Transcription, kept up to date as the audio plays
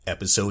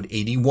Episode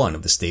 81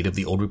 of the State of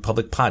the Old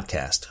Republic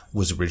podcast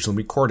was originally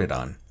recorded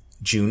on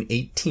June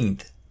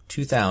 18th,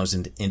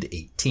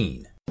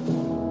 2018.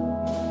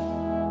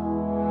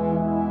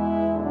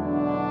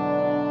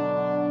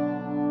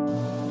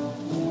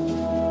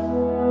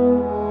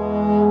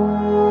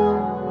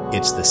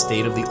 It's the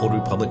State of the Old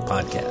Republic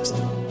podcast.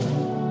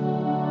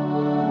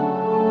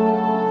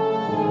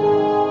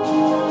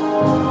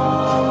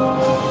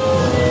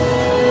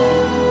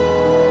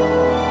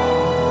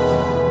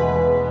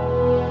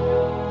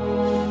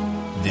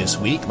 This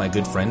week, my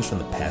good friends from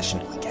the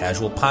Passionately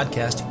Casual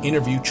podcast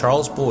interview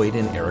Charles Boyd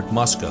and Eric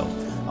Musco.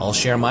 I'll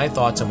share my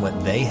thoughts on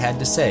what they had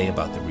to say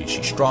about the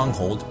Rishi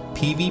Stronghold,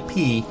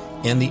 PvP,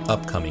 and the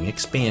upcoming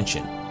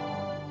expansion.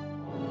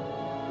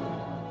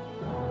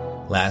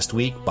 Last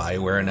week,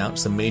 BioWare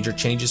announced some major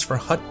changes for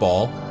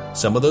Huttball.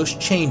 Some of those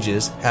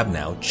changes have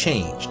now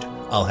changed.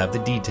 I'll have the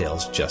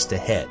details just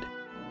ahead.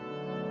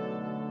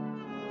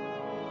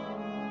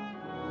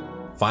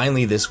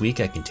 Finally, this week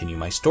I continue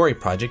my story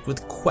project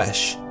with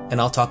Quesh, and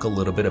I'll talk a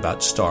little bit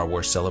about Star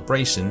Wars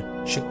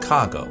Celebration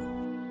Chicago.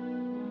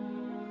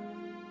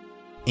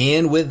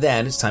 And with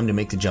that, it's time to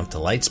make the jump to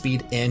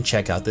Lightspeed and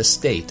check out the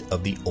State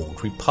of the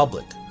Old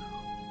Republic.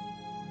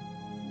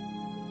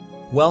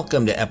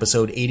 Welcome to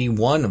episode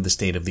 81 of the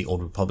State of the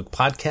Old Republic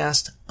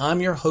podcast.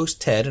 I'm your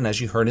host, Ted, and as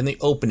you heard in the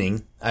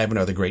opening, I have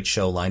another great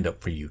show lined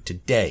up for you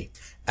today.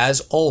 As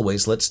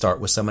always, let's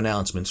start with some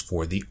announcements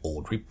for the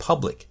Old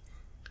Republic.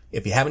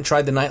 If you haven't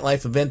tried the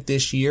Nightlife event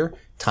this year,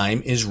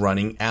 time is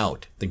running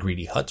out. The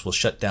Greedy Huts will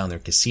shut down their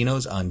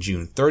casinos on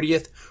June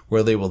 30th,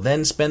 where they will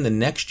then spend the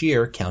next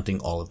year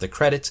counting all of the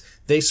credits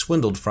they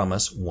swindled from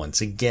us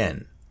once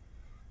again.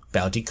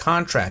 Bounty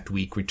Contract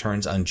Week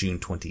returns on June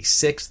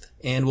 26th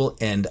and will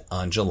end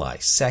on July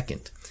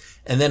 2nd.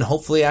 And then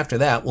hopefully after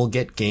that we'll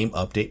get Game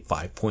Update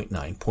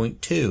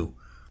 5.9.2.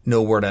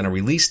 No word on a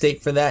release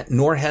date for that,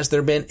 nor has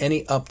there been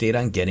any update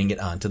on getting it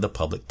onto the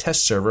public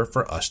test server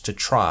for us to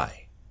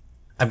try.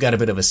 I've got a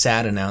bit of a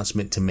sad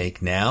announcement to make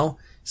now.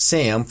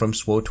 Sam from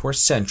SWTOR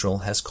Central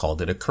has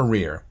called it a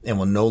career and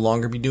will no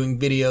longer be doing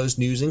videos,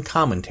 news, and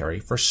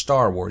commentary for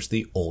Star Wars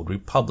The Old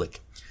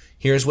Republic.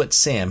 Here's what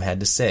Sam had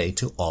to say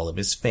to all of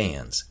his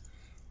fans.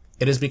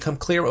 It has become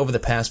clear over the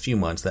past few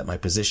months that my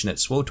position at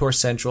SWTOR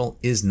Central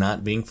is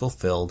not being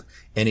fulfilled,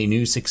 and a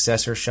new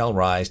successor shall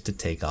rise to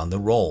take on the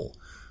role.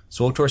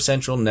 SWTOR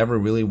Central never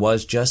really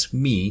was just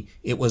me,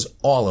 it was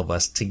all of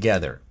us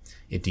together.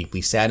 It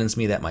deeply saddens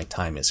me that my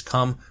time has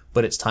come,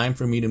 but it's time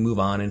for me to move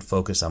on and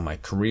focus on my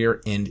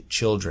career and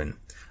children.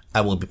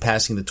 I will be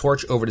passing the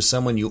torch over to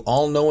someone you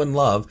all know and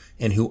love,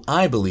 and who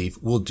I believe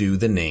will do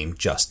the name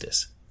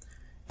justice.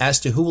 As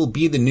to who will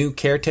be the new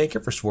caretaker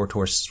for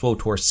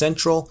SWTOR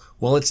Central,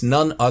 well, it's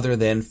none other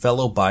than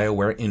fellow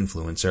BioWare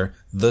influencer,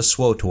 the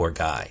SWTOR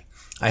Guy.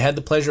 I had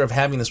the pleasure of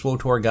having the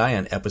SWTOR Guy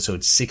on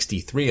episode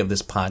 63 of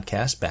this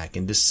podcast back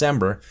in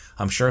December.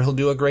 I'm sure he'll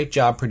do a great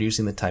job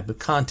producing the type of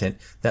content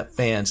that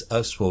fans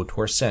of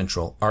SWTOR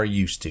Central are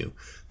used to.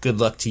 Good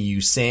luck to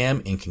you,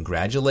 Sam, and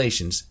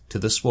congratulations to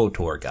the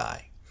SWTOR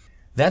Guy.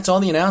 That's all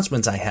the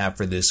announcements I have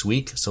for this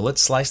week, so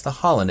let's slice the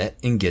holonet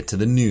and get to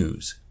the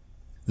news.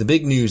 The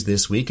big news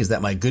this week is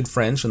that my good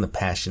friends from the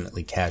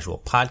Passionately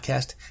Casual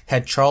podcast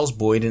had Charles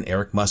Boyd and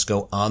Eric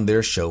Musco on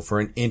their show for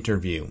an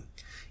interview.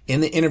 In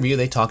the interview,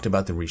 they talked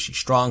about the Rishi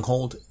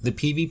Stronghold, the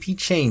PvP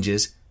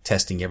changes,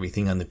 testing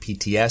everything on the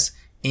PTS,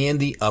 and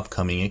the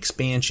upcoming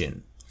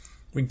expansion.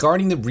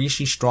 Regarding the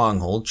Rishi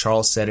Stronghold,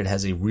 Charles said it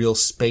has a real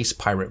space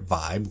pirate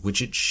vibe,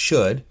 which it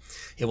should.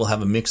 It will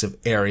have a mix of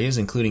areas,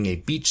 including a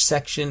beach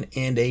section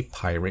and a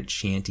pirate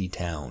shanty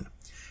town.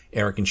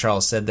 Eric and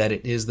Charles said that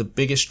it is the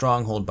biggest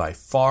stronghold by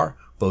far,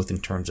 both in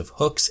terms of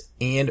hooks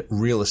and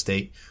real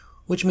estate,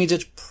 which means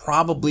it's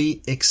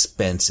probably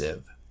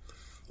expensive.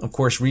 Of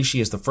course,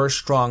 Rishi is the first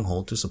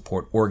stronghold to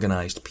support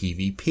organized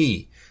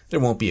PvP. There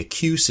won't be a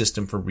queue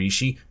system for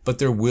Rishi, but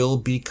there will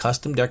be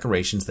custom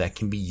decorations that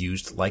can be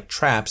used like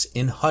traps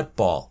in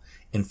Huttball.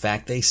 In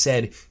fact, they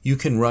said you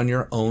can run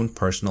your own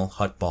personal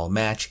Huttball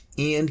match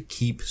and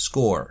keep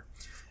score.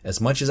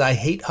 As much as I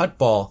hate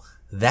Huttball,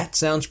 that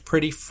sounds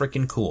pretty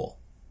frickin' cool.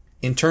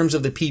 In terms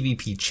of the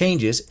PvP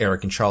changes,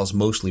 Eric and Charles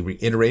mostly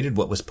reiterated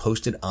what was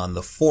posted on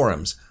the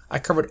forums. I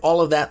covered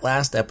all of that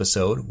last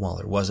episode. While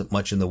there wasn't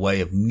much in the way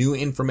of new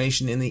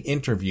information in the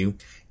interview,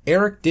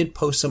 Eric did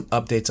post some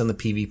updates on the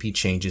PvP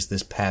changes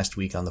this past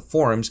week on the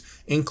forums,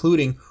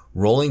 including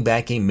rolling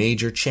back a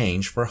major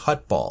change for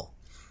Huttball.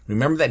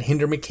 Remember that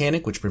hinder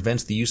mechanic which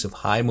prevents the use of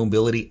high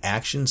mobility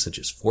actions such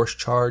as force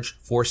charge,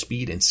 force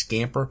speed, and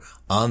scamper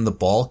on the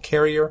ball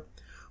carrier?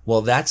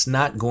 Well, that's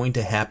not going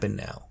to happen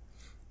now.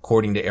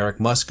 According to Eric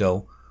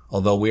Musco,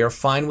 although we are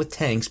fine with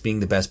tanks being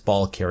the best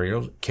ball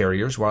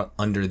carriers while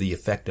under the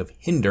effect of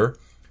hinder,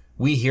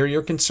 we hear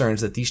your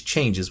concerns that these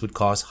changes would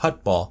cause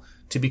Huttball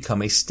to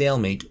become a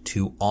stalemate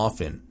too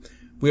often.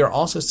 We are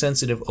also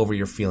sensitive over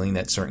your feeling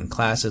that certain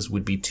classes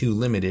would be too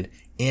limited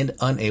and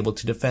unable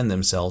to defend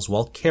themselves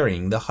while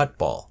carrying the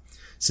Huttball,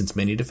 since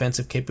many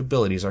defensive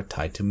capabilities are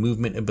tied to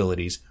movement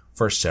abilities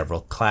for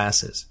several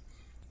classes.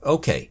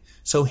 Okay,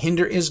 so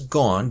Hinder is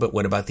gone, but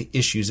what about the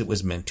issues it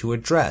was meant to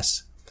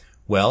address?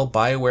 Well,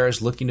 BioWare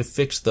is looking to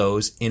fix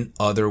those in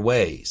other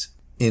ways.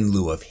 In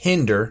lieu of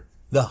Hinder,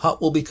 the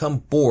Hutt will become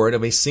bored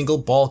of a single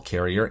ball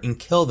carrier and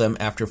kill them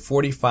after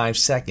 45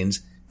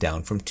 seconds,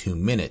 down from 2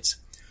 minutes.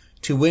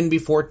 To win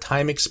before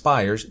time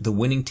expires, the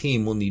winning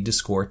team will need to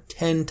score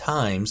 10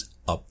 times,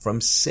 up from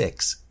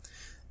 6.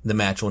 The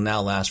match will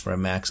now last for a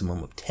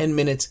maximum of 10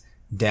 minutes,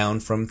 down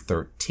from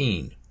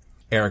 13.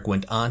 Eric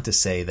went on to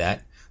say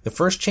that the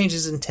first change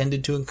is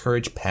intended to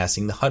encourage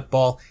passing the Hutt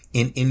ball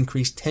and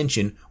increase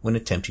tension when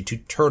attempting to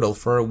turtle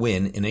for a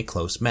win in a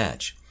close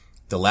match.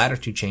 The latter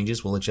 2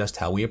 changes will adjust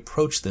how we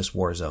approach this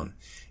warzone.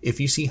 If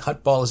you see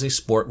Hutt ball as a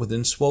sport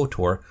within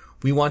SWTOR,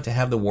 we want to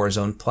have the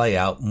warzone play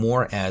out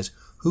more as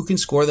who can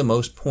score the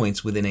most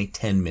points within a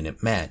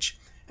 10-minute match,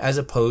 as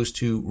opposed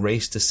to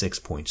race to 6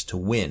 points to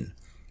win.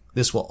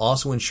 This will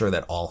also ensure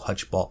that all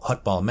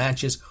Hutt ball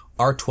matches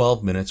are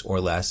 12 minutes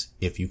or less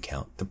if you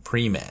count the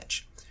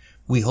pre-match.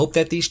 We hope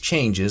that these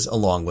changes,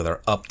 along with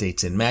our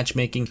updates in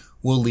matchmaking,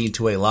 will lead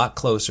to a lot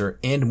closer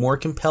and more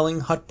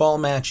compelling Hutt ball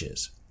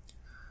matches.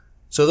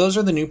 So those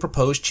are the new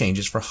proposed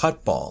changes for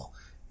Hutt ball.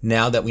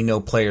 Now that we know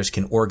players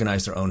can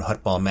organize their own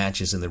Hutt ball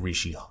matches in the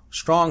Rishi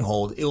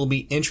Stronghold, it will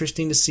be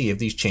interesting to see if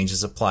these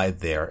changes apply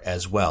there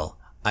as well.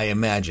 I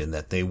imagine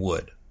that they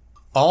would.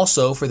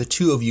 Also, for the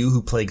 2 of you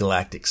who play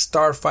Galactic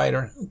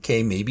Starfighter,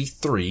 okay, maybe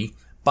 3,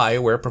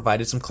 BioWare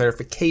provided some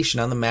clarification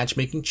on the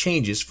matchmaking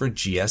changes for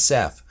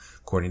GSF.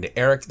 According to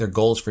Eric, their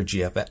goals for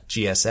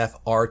GSF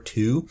are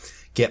to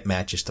get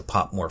matches to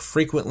pop more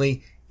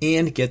frequently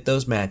and get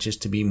those matches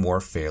to be more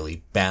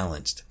fairly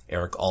balanced.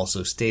 Eric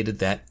also stated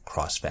that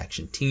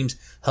cross-faction teams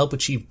help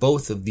achieve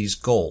both of these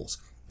goals.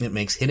 It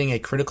makes hitting a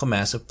critical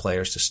mass of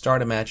players to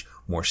start a match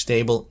more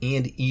stable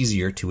and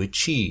easier to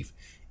achieve.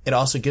 It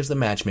also gives the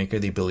matchmaker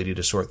the ability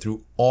to sort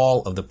through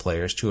all of the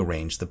players to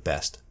arrange the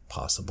best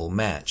possible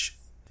match.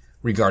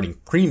 Regarding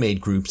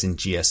pre-made groups in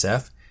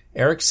GSF,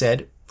 Eric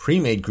said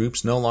pre-made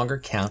groups no longer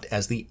count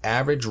as the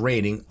average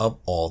rating of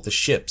all the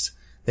ships.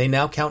 They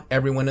now count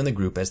everyone in the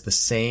group as the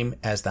same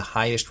as the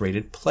highest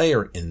rated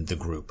player in the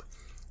group.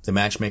 The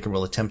matchmaker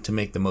will attempt to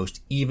make the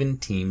most even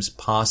teams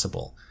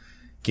possible.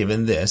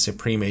 Given this, a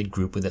pre-made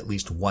group with at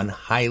least one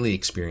highly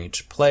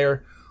experienced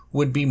player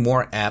would be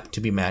more apt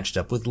to be matched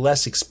up with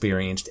less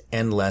experienced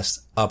and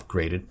less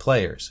upgraded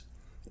players.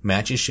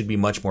 Matches should be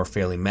much more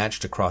fairly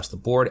matched across the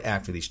board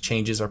after these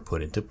changes are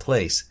put into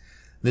place.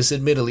 This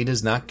admittedly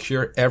does not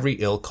cure every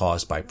ill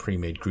caused by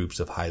pre-made groups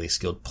of highly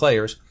skilled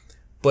players,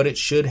 but it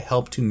should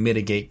help to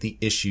mitigate the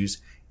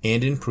issues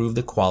and improve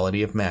the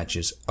quality of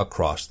matches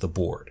across the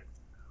board.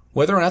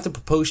 Whether or not the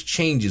proposed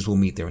changes will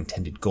meet their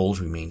intended goals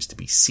remains to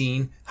be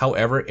seen.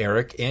 However,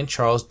 Eric and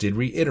Charles did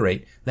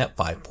reiterate that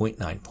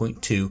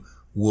 5.9.2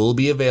 will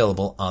be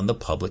available on the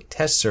public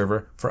test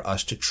server for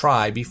us to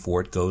try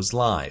before it goes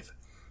live.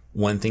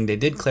 One thing they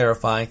did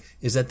clarify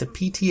is that the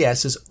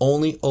PTS is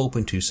only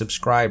open to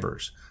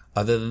subscribers.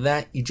 Other than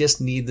that, you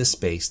just need the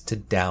space to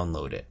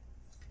download it.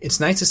 It's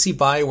nice to see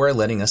BioWare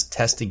letting us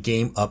test a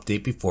game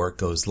update before it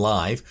goes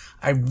live.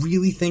 I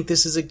really think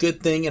this is a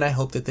good thing, and I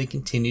hope that they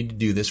continue to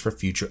do this for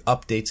future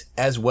updates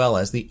as well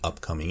as the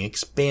upcoming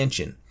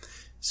expansion.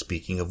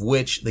 Speaking of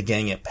which, the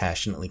gang at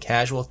Passionately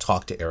Casual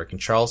talked to Eric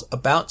and Charles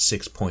about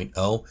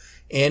 6.0,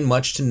 and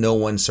much to no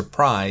one's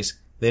surprise,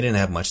 they didn't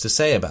have much to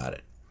say about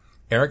it.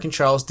 Eric and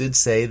Charles did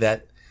say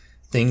that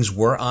things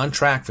were on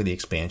track for the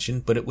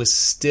expansion, but it was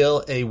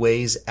still a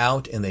ways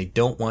out and they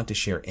don't want to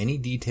share any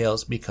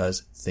details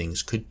because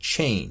things could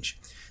change.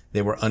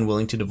 They were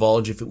unwilling to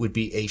divulge if it would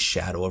be a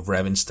Shadow of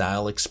Revan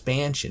style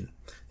expansion.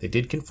 They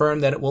did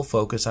confirm that it will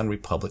focus on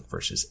Republic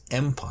versus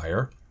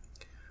Empire.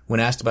 When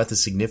asked about the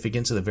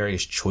significance of the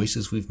various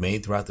choices we've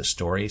made throughout the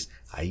stories,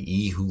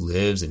 i.e. who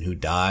lives and who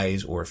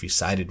dies, or if you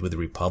sided with the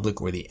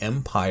Republic or the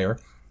Empire,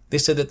 they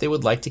said that they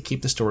would like to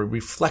keep the story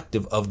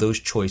reflective of those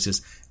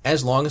choices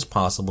as long as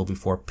possible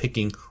before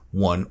picking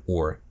one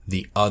or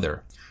the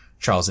other.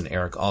 Charles and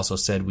Eric also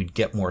said we'd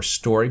get more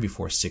story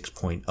before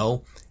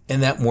 6.0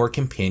 and that more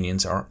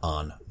companions are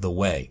on the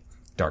way.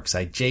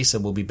 Darkside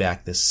Jason will be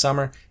back this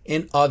summer,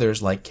 and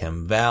others like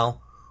Chem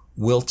Val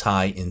will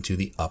tie into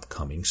the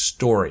upcoming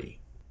story.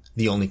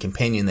 The only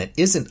companion that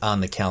isn't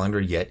on the calendar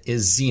yet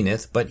is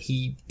Zenith, but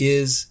he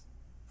is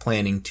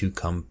planning to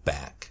come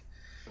back.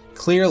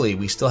 Clearly,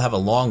 we still have a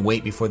long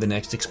wait before the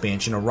next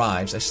expansion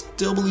arrives. I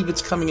still believe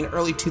it's coming in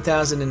early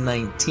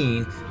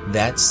 2019.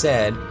 That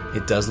said,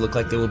 it does look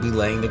like they will be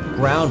laying the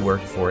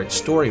groundwork for it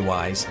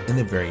story-wise in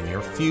the very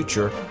near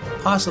future,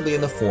 possibly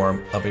in the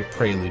form of a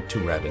Prelude to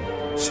Revan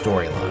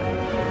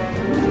storyline.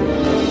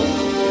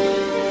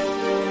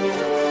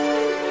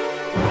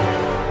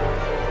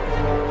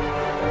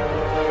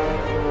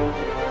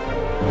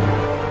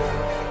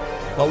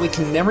 While we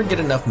can never get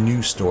enough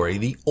new story,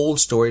 the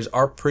old stories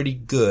are pretty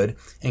good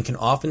and can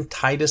often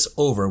tide us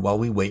over while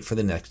we wait for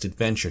the next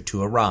adventure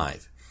to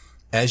arrive.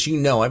 As you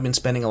know, I've been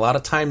spending a lot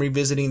of time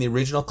revisiting the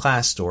original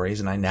class stories,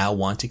 and I now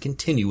want to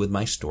continue with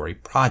my story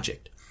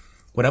project.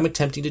 What I'm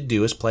attempting to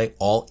do is play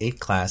all 8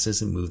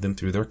 classes and move them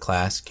through their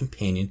class,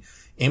 companion,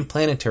 and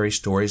planetary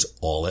stories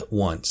all at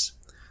once.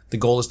 The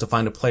goal is to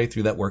find a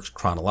playthrough that works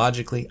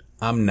chronologically.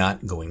 I'm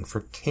not going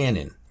for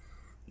canon.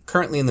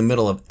 Currently in the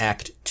middle of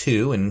Act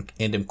 2 and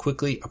am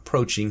quickly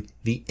approaching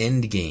the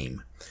end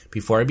game.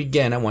 Before I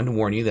begin, I want to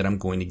warn you that I'm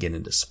going to get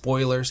into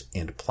spoilers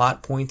and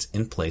plot points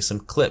and play some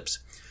clips.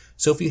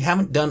 So if you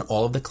haven't done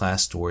all of the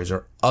class stories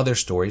or other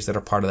stories that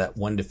are part of that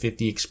 1 to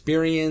 50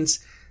 experience,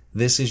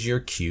 this is your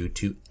cue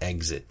to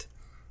exit.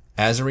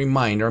 As a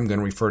reminder, I'm going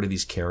to refer to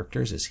these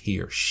characters as he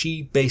or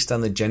she based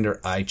on the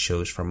gender I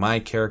chose for my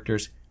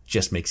characters.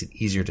 Just makes it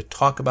easier to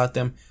talk about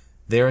them.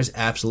 There is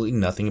absolutely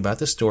nothing about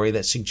the story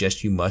that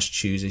suggests you must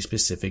choose a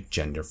specific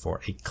gender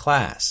for a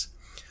class.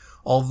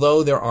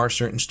 Although there are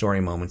certain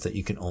story moments that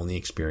you can only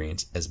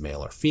experience as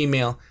male or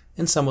female,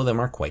 and some of them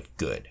are quite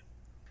good.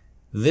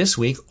 This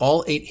week,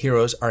 all 8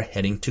 heroes are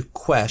heading to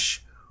Quesh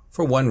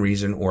for one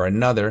reason or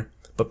another,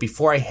 but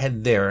before I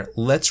head there,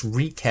 let's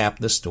recap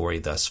the story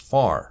thus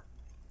far.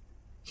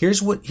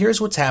 Here's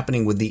what's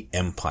happening with the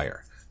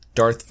Empire.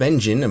 Darth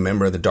Vengeance, a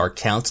member of the Dark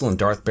Council and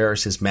Darth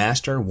Baras, his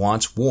master,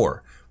 wants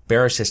war.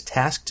 Baras has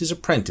tasked his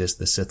apprentice,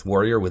 the Sith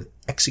warrior, with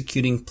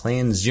executing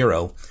Plan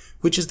Zero,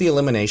 which is the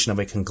elimination of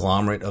a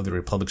conglomerate of the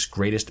Republic's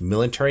greatest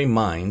military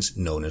minds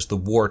known as the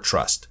War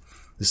Trust.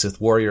 The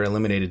Sith warrior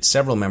eliminated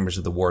several members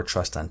of the War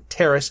Trust on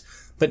Taris,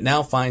 but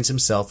now finds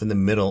himself in the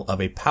middle of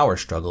a power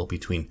struggle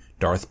between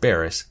Darth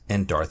Baras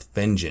and Darth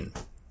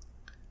Vengeance.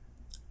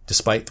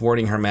 Despite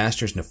thwarting her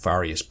master's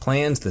nefarious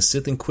plans, the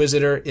Sith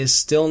Inquisitor is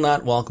still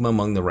not welcome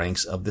among the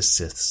ranks of the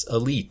Sith's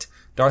elite.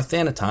 Darth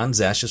Thanaton,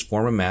 Zash's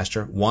former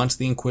master, wants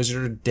the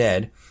Inquisitor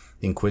dead.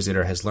 The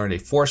Inquisitor has learned a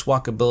Force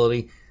Walk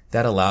ability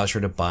that allows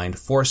her to bind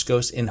Force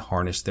Ghosts and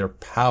harness their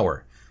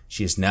power.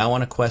 She is now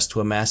on a quest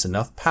to amass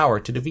enough power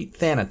to defeat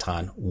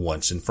Thanaton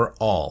once and for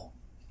all.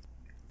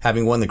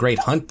 Having won the Great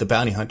Hunt, the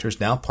bounty hunter is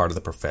now part of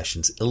the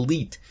profession's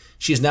elite.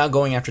 She is now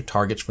going after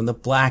targets from the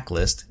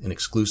Blacklist, an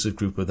exclusive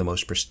group of the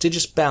most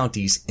prestigious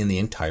bounties in the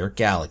entire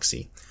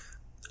galaxy.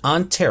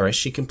 On Taris,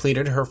 she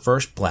completed her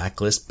first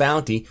Blacklist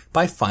bounty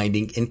by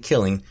finding and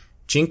killing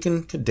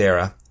Jinkan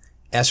Kadera.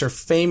 As her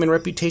fame and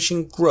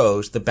reputation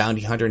grows, the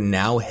bounty hunter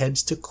now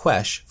heads to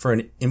Quesh for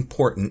an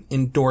important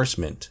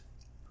endorsement.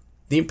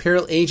 The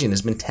Imperial agent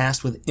has been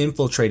tasked with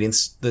infiltrating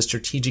the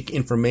Strategic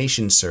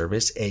Information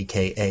Service,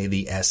 aka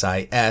the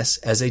SIS,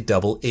 as a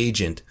double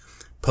agent.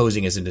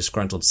 Posing as a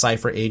disgruntled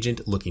Cypher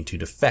agent looking to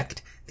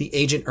defect, the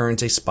agent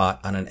earns a spot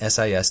on an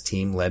SIS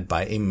team led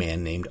by a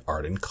man named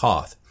Arden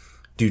Koth.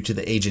 Due to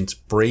the agent's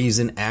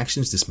brazen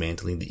actions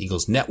dismantling the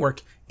Eagle's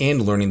network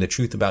and learning the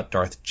truth about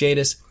Darth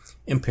Jadis,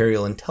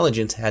 Imperial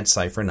intelligence had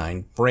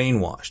Cypher-9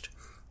 brainwashed.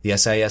 The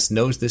SIS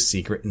knows this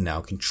secret and now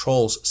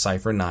controls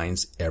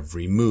Cypher-9's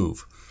every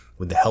move.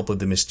 With the help of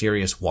the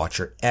mysterious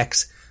Watcher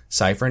X,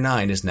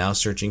 Cypher-9 is now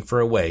searching for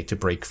a way to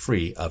break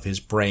free of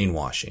his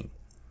brainwashing.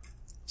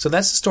 So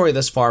that's the story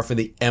thus far for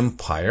the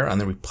Empire. On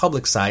the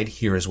Republic side,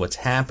 here is what's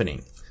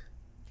happening.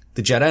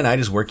 The Jedi Knight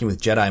is working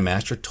with Jedi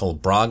Master Tol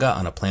Braga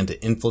on a plan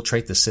to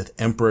infiltrate the Sith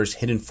Emperor's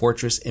hidden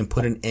fortress and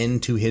put an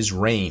end to his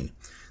reign.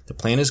 The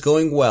plan is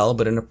going well,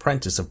 but an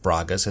apprentice of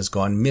Braga's has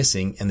gone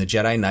missing, and the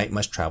Jedi Knight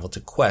must travel to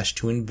Quesh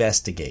to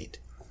investigate.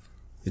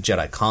 The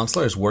Jedi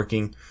Consular is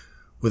working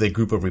with a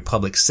group of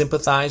Republic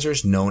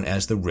sympathizers known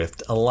as the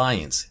Rift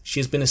Alliance. She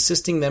has been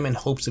assisting them in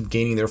hopes of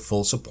gaining their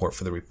full support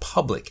for the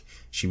Republic.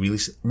 She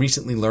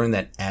recently learned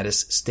that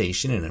Addis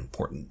Station, an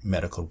important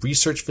medical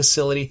research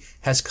facility,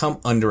 has come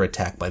under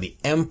attack by the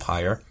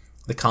Empire.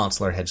 The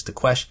Consular heads to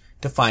Quesh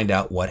to find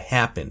out what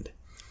happened.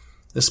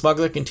 The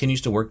smuggler continues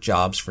to work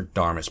jobs for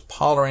Darmus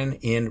Polarin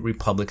and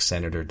Republic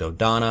Senator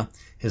Dodonna.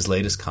 His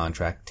latest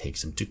contract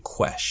takes him to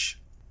Quesh.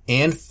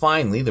 And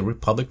finally, the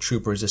Republic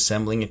trooper is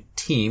assembling a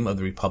team of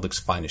the Republic's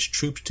finest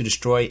troops to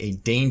destroy a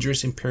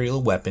dangerous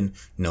Imperial weapon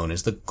known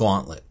as the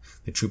Gauntlet.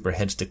 The trooper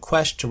heads to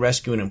Quesh to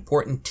rescue an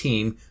important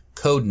team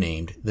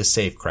codenamed the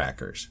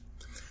Safecrackers.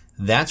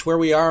 That's where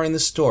we are in the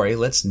story.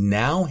 Let's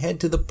now head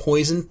to the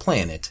poison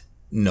planet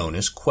known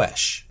as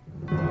Quesh.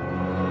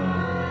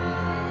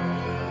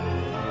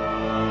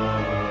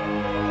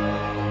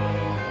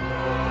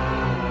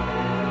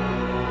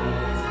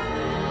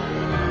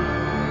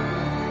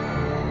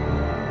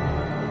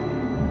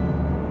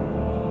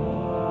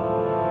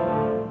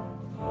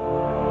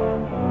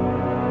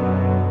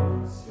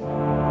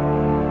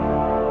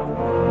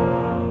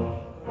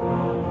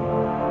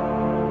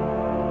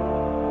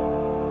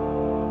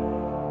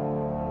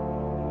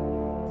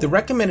 The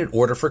recommended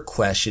order for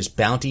Quesh is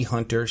Bounty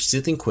Hunter,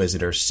 Sith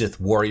Inquisitor, Sith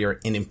Warrior,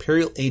 and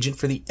Imperial Agent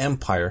for the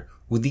Empire,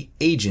 with the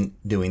Agent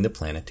doing the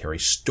planetary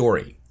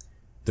story.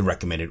 The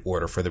recommended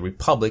order for the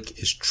Republic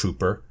is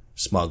Trooper,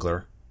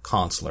 Smuggler,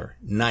 Consular,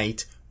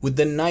 Knight, with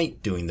the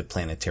Knight doing the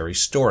planetary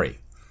story.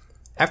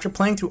 After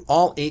playing through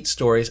all 8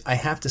 stories, I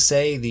have to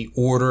say the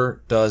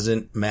order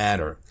doesn't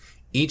matter.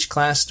 Each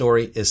class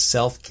story is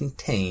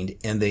self-contained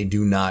and they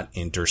do not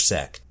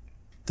intersect.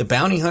 The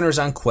bounty hunter is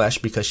on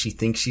Quesh because she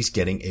thinks she's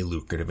getting a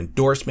lucrative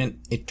endorsement.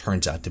 It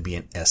turns out to be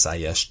an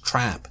SIS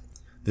trap.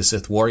 The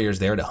Sith warrior is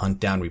there to hunt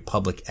down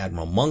Republic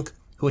Admiral Monk,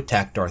 who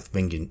attacked Darth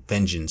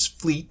Vengeance's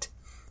fleet.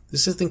 The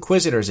Sith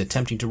Inquisitor is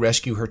attempting to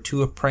rescue her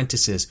 2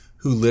 apprentices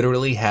who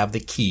literally have the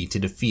key to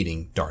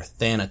defeating Darth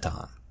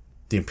Thanaton.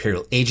 The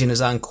Imperial agent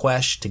is on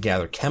Quesh to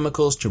gather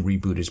chemicals to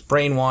reboot his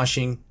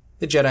brainwashing.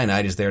 The Jedi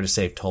Knight is there to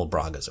save Tol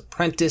Braga's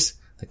apprentice.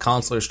 The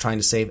Consular is trying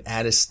to save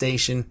Addis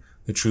Station.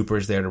 The Trooper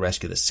is there to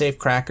rescue the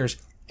safecrackers.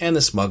 And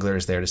the Smuggler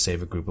is there to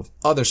save a group of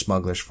other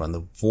smugglers from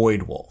the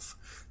Void Wolf.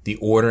 The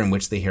order in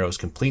which the heroes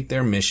complete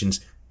their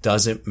missions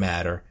doesn't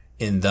matter,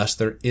 and thus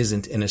there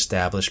isn't an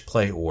established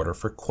play order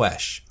for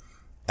Quesh.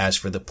 As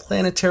for the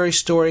planetary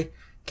story,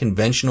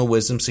 conventional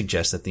wisdom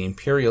suggests that the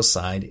Imperial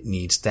side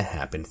needs to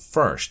happen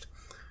first.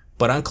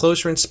 But on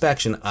closer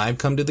inspection, I've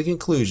come to the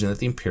conclusion that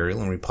the Imperial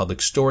and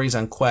Republic stories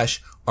on Quesh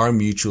are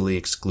mutually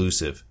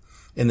exclusive.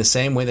 In the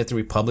same way that the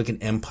Republic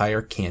and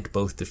Empire can't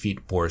both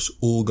defeat Boris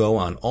Ulgo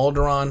on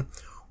Alderaan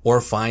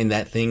or find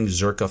that thing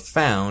Zerka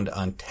found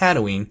on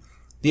Tatooine,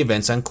 the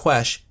events on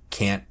Quesh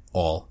can't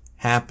all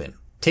happen.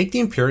 Take the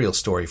Imperial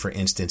story, for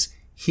instance.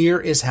 Here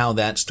is how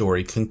that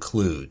story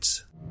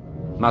concludes.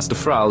 Master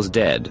Frowl's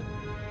dead.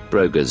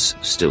 Broga's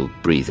still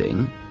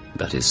breathing,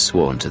 but is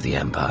sworn to the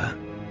Empire.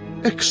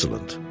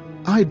 Excellent.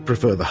 I'd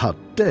prefer the Hutt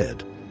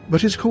dead,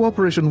 but his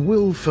cooperation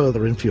will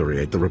further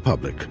infuriate the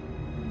Republic.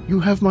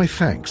 You have my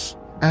thanks,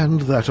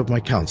 and that of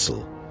my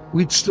council.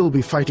 We'd still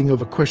be fighting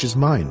over Quesh's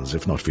mines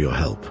if not for your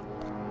help.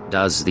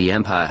 Does the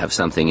Empire have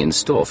something in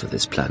store for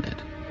this planet?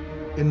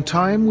 In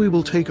time, we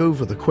will take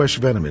over the Quesh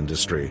venom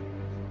industry.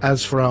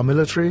 As for our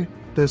military,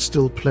 there's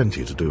still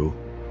plenty to do.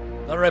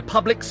 The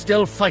Republic's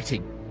still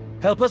fighting.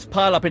 Help us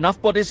pile up enough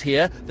bodies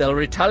here, they'll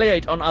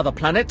retaliate on other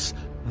planets,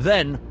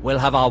 then we'll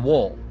have our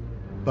war.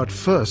 But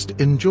first,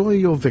 enjoy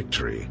your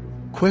victory.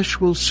 Quesh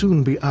will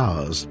soon be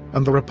ours,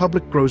 and the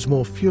Republic grows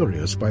more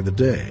furious by the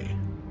day.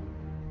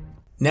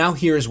 Now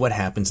here is what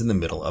happens in the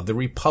middle of the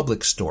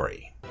Republic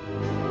story.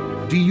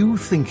 Do you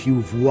think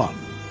you've won?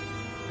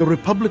 The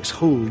Republic's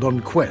hold on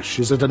Quesh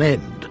is at an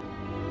end.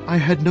 I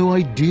had no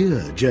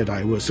idea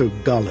Jedi were so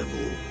gullible.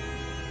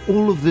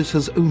 All of this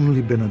has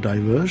only been a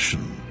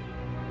diversion.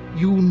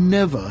 You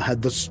never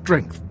had the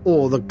strength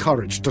or the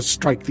courage to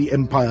strike the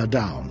Empire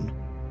down.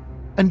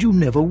 And you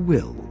never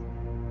will.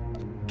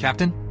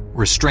 Captain,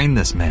 restrain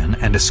this man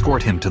and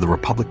escort him to the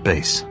Republic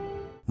base.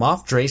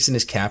 Moff Dracen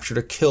is captured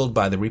or killed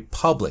by the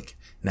Republic.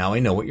 Now I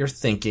know what you're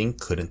thinking.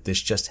 Couldn't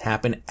this just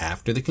happen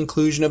after the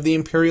conclusion of the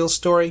Imperial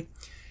story?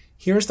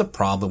 Here's the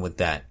problem with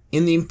that.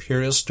 In the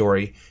Imperial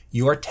story,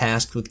 you are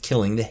tasked with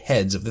killing the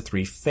heads of the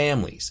 3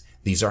 families.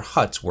 These are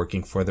Hutts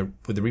working for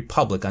the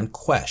Republic on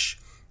Quesh.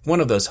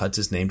 One of those Hutts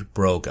is named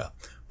Broga.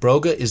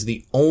 Broga is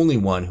the only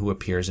one who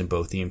appears in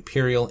both the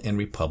Imperial and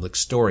Republic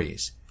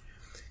stories.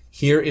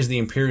 Here is the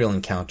Imperial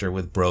encounter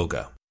with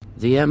Broga.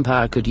 The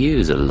Empire could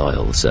use a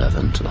loyal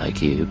servant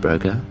like you,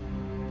 Broga.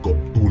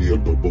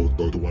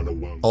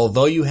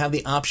 Although you have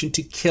the option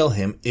to kill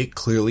him, it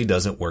clearly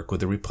doesn't work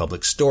with the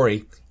Republic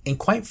story, and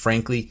quite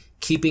frankly,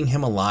 keeping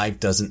him alive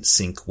doesn't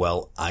sync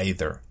well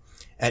either.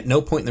 At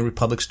no point in the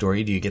Republic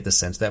story do you get the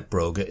sense that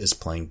Broga is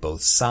playing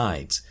both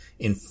sides.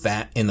 In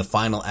fact, in the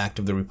final act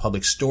of the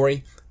Republic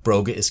story,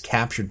 Broga is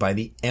captured by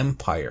the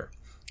Empire.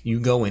 You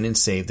go in and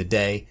save the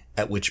day,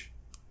 at which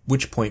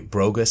point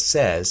Broga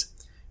says,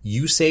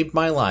 "You saved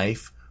my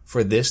life.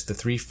 For this, the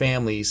 3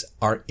 families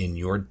are in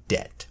your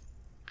debt."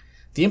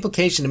 The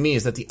implication to me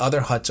is that the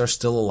other Hutts are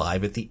still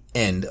alive at the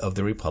end of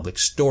the Republic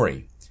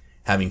story.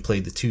 Having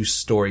played the 2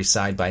 stories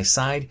side by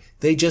side,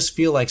 they just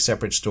feel like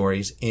separate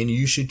stories, and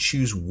you should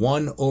choose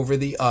one over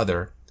the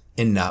other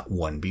and not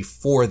one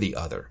before the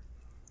other.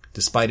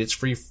 Despite its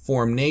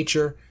free-form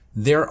nature,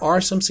 there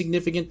are some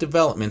significant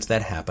developments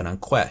that happen on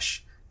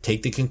Quesh.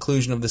 Take the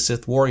conclusion of the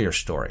Sith Warrior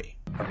story.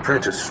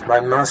 Apprentice, my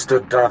master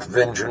Darth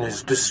Vengeance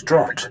is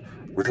distraught.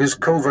 With his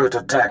covert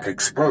attack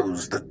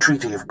exposed, the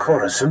Treaty of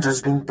Coruscant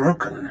has been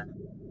broken.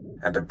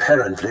 And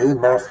apparently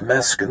Moff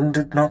Meskin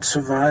did not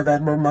survive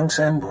Admiral Monk's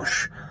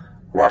ambush.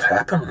 What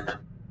happened?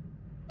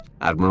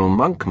 Admiral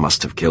Monk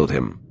must have killed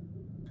him.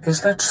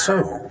 Is that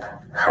so?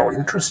 How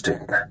interesting.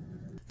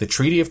 The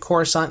Treaty of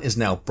Coruscant is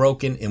now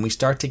broken, and we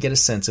start to get a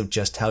sense of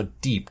just how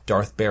deep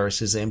Darth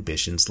Barris's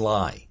ambitions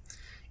lie.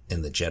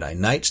 In the Jedi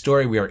Knight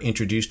story, we are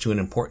introduced to an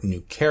important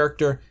new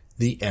character,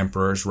 the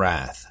Emperor's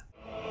Wrath.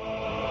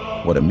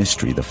 What a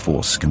mystery the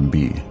Force can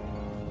be.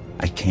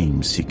 I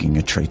came seeking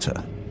a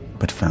traitor,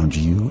 but found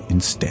you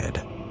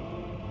instead.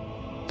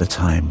 The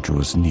time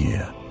draws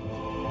near.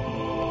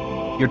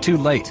 You're too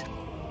late.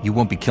 You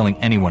won't be killing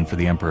anyone for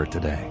the Emperor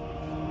today.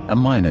 A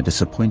minor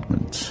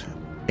disappointment,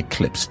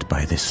 eclipsed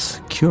by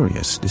this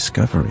curious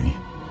discovery.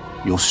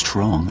 You're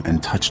strong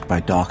and touched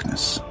by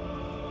darkness.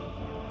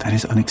 That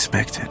is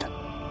unexpected.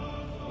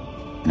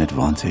 An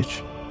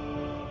advantage?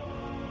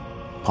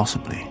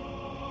 Possibly.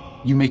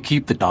 You may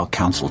keep the Dark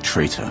Council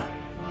traitor.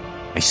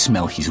 I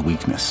smell his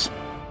weakness.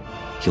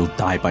 He'll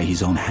die by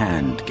his own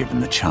hand, given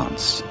the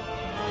chance.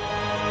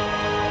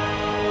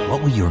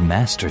 What will your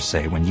master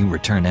say when you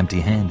return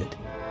empty-handed?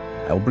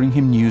 I'll bring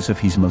him news of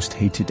his most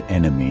hated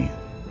enemy.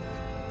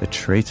 The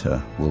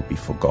traitor will be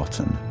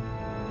forgotten.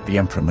 The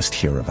Emperor must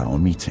hear of our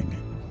meeting.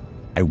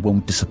 I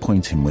won't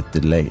disappoint him with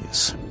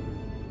delays.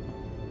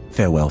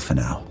 Farewell for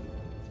now.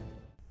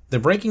 The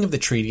breaking of the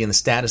treaty and the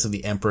status of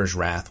the Emperor's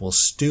Wrath will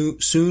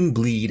soon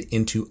bleed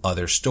into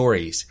other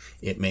stories.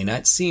 It may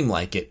not seem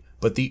like it,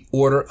 but the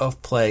order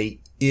of play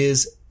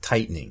is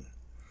tightening.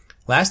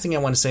 Last thing I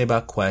want to say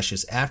about Quesh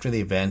is after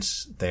the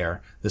events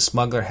there, the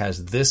smuggler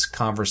has this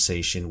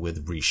conversation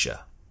with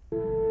Risha.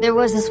 There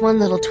was this one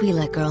little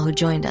Twi'lek girl who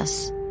joined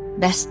us.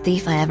 Best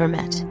thief I ever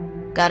met.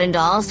 Got into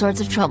all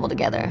sorts of trouble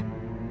together.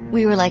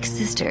 We were like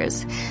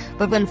sisters,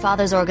 but when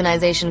Father's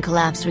organization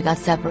collapsed, we got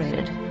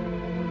separated.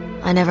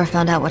 I never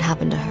found out what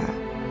happened to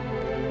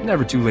her.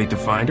 Never too late to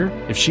find her.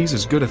 If she's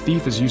as good a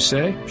thief as you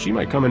say, she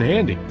might come in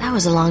handy. That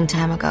was a long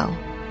time ago.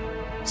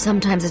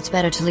 Sometimes it's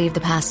better to leave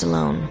the past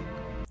alone.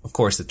 Of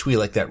course, the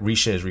Twi'lek that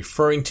Risha is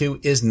referring to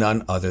is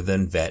none other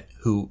than Vet,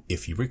 who,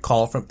 if you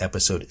recall from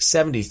episode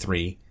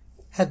 73,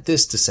 had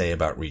this to say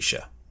about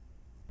Risha.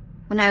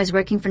 When I was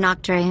working for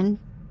Nock Drayen,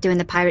 doing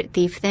the pirate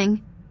thief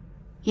thing,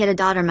 he had a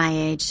daughter my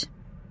age,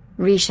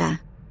 Risha.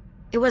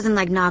 It wasn't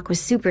like Nock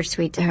was super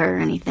sweet to her or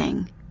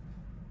anything.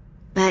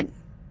 But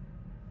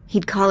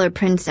he'd call her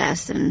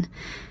princess, and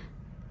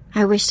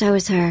I wished I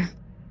was her.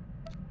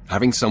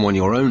 Having someone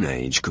your own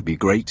age could be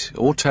great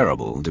or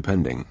terrible,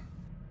 depending.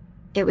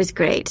 It was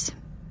great.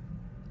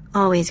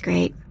 Always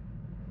great.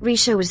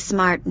 Risha was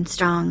smart and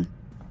strong.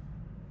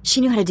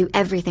 She knew how to do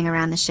everything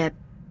around the ship.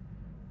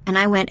 And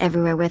I went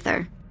everywhere with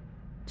her.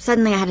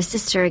 Suddenly I had a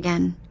sister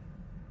again.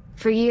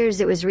 For years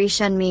it was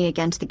Risha and me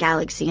against the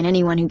galaxy and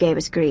anyone who gave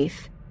us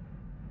grief.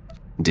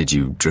 Did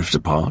you drift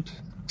apart?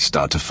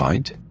 Start to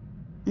fight?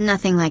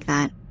 Nothing like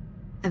that.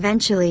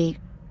 Eventually,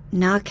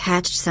 Nock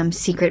hatched some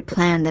secret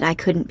plan that I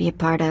couldn't be a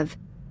part of.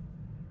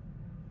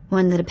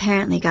 One that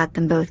apparently got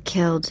them both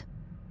killed.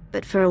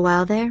 But for a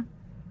while there,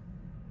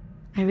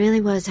 I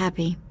really was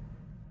happy.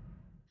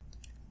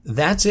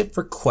 That's it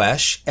for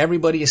Quesh.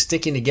 Everybody is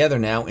sticking together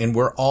now, and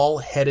we're all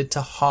headed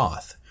to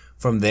Hoth.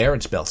 From there,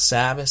 it's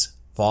Belsavis,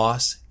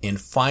 Voss, and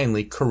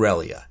finally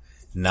Corellia.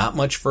 Not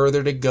much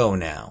further to go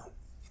now.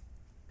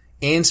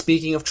 And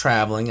speaking of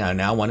traveling, I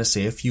now want to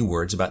say a few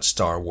words about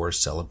Star Wars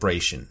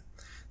Celebration.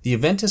 The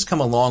event has come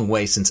a long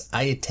way since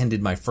I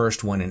attended my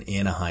first one in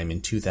Anaheim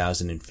in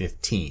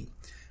 2015.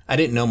 I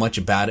didn't know much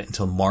about it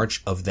until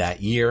March of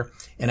that year,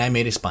 and I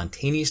made a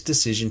spontaneous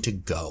decision to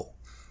go.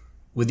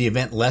 With the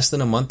event less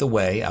than a month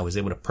away, I was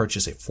able to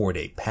purchase a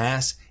 4-day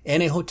pass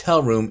and a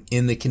hotel room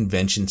in the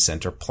Convention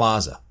Center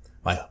Plaza.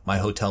 My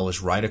hotel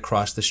was right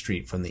across the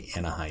street from the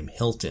Anaheim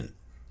Hilton.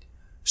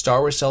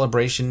 Star Wars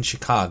Celebration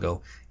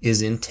Chicago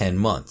is in 10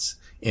 months,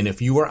 and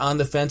if you are on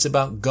the fence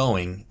about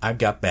going, I've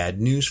got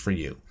bad news for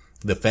you.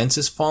 The fence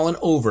has fallen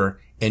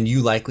over, and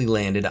you likely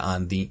landed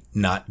on the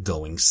not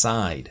going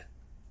side.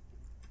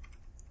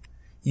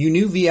 You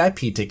knew VIP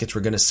tickets were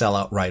going to sell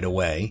out right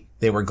away.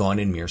 They were gone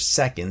in mere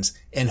seconds,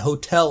 and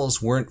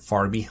hotels weren't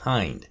far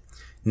behind.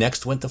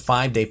 Next went the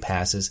 5-day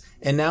passes,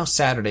 and now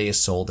Saturday is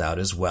sold out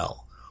as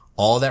well.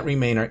 All that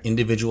remain are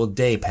individual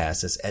day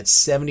passes at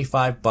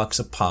 $75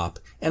 a pop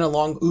and a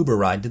long Uber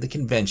ride to the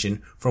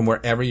convention from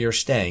wherever you're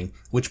staying,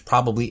 which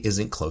probably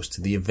isn't close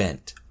to the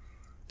event.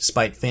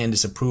 Despite fan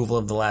disapproval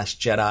of The Last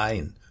Jedi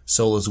and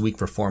Solo's weak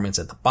performance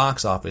at the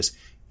box office,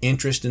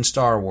 interest in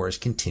Star Wars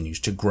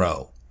continues to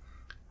grow.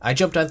 I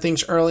jumped on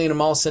things early and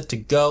I'm all set to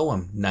go.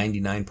 I'm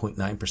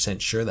 99.9%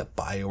 sure that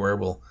BioWare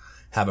will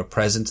have a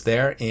presence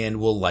there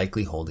and will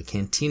likely hold a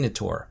Cantina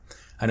tour.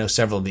 I know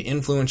several of the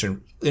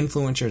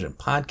influencers and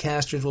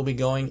podcasters will be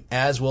going,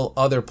 as will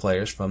other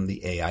players from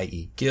the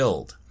AIE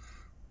Guild.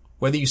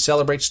 Whether you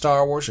celebrate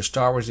Star Wars or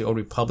Star Wars The Old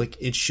Republic,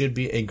 it should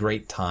be a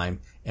great time,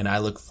 and I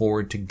look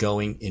forward to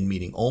going and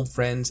meeting old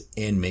friends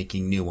and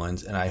making new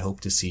ones, and I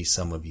hope to see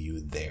some of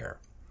you there.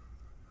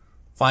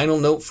 Final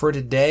note for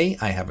today,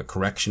 I have a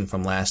correction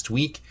from last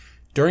week.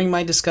 During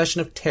my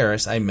discussion of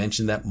Terrace, I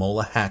mentioned that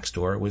Mola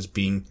Haxtor was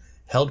being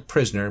held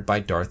prisoner by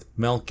Darth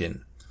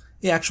Melkin.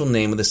 The actual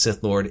name of the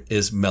Sith Lord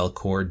is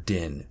Melkor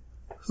Din.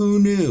 Who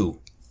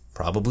knew?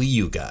 Probably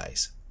you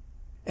guys.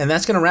 And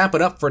that's going to wrap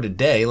it up for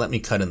today. Let me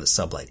cut in the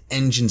sublight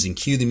engines and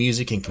cue the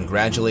music and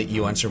congratulate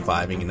you on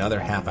surviving another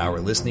half hour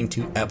listening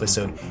to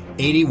episode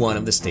 81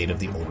 of the State of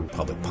the Old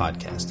Republic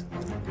podcast.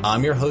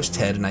 I'm your host,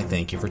 Ted, and I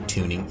thank you for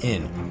tuning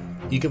in.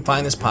 You can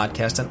find this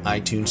podcast on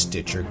iTunes,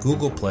 Stitcher,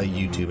 Google Play,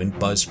 YouTube, and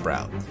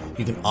Buzzsprout.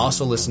 You can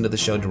also listen to the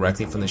show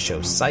directly from the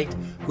show's site,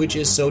 which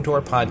is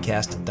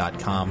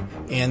sotorpodcast.com,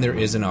 and there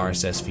is an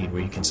RSS feed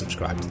where you can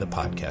subscribe to the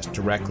podcast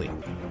directly.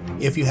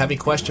 If you have a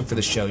question for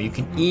the show, you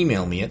can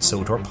email me at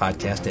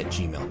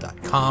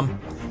sotorpodcast@gmail.com.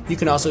 You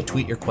can also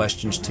tweet your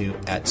questions to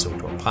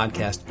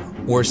 @sotorpodcast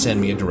or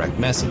send me a direct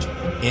message,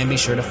 and be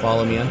sure to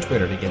follow me on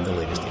Twitter to get the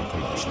latest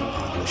information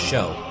on the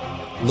show.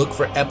 Look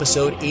for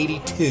episode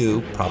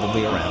 82,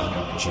 probably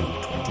around June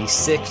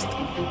 26th.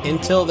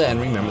 Until then,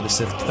 remember the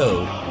Sith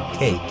code,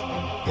 cake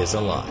is a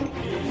lie.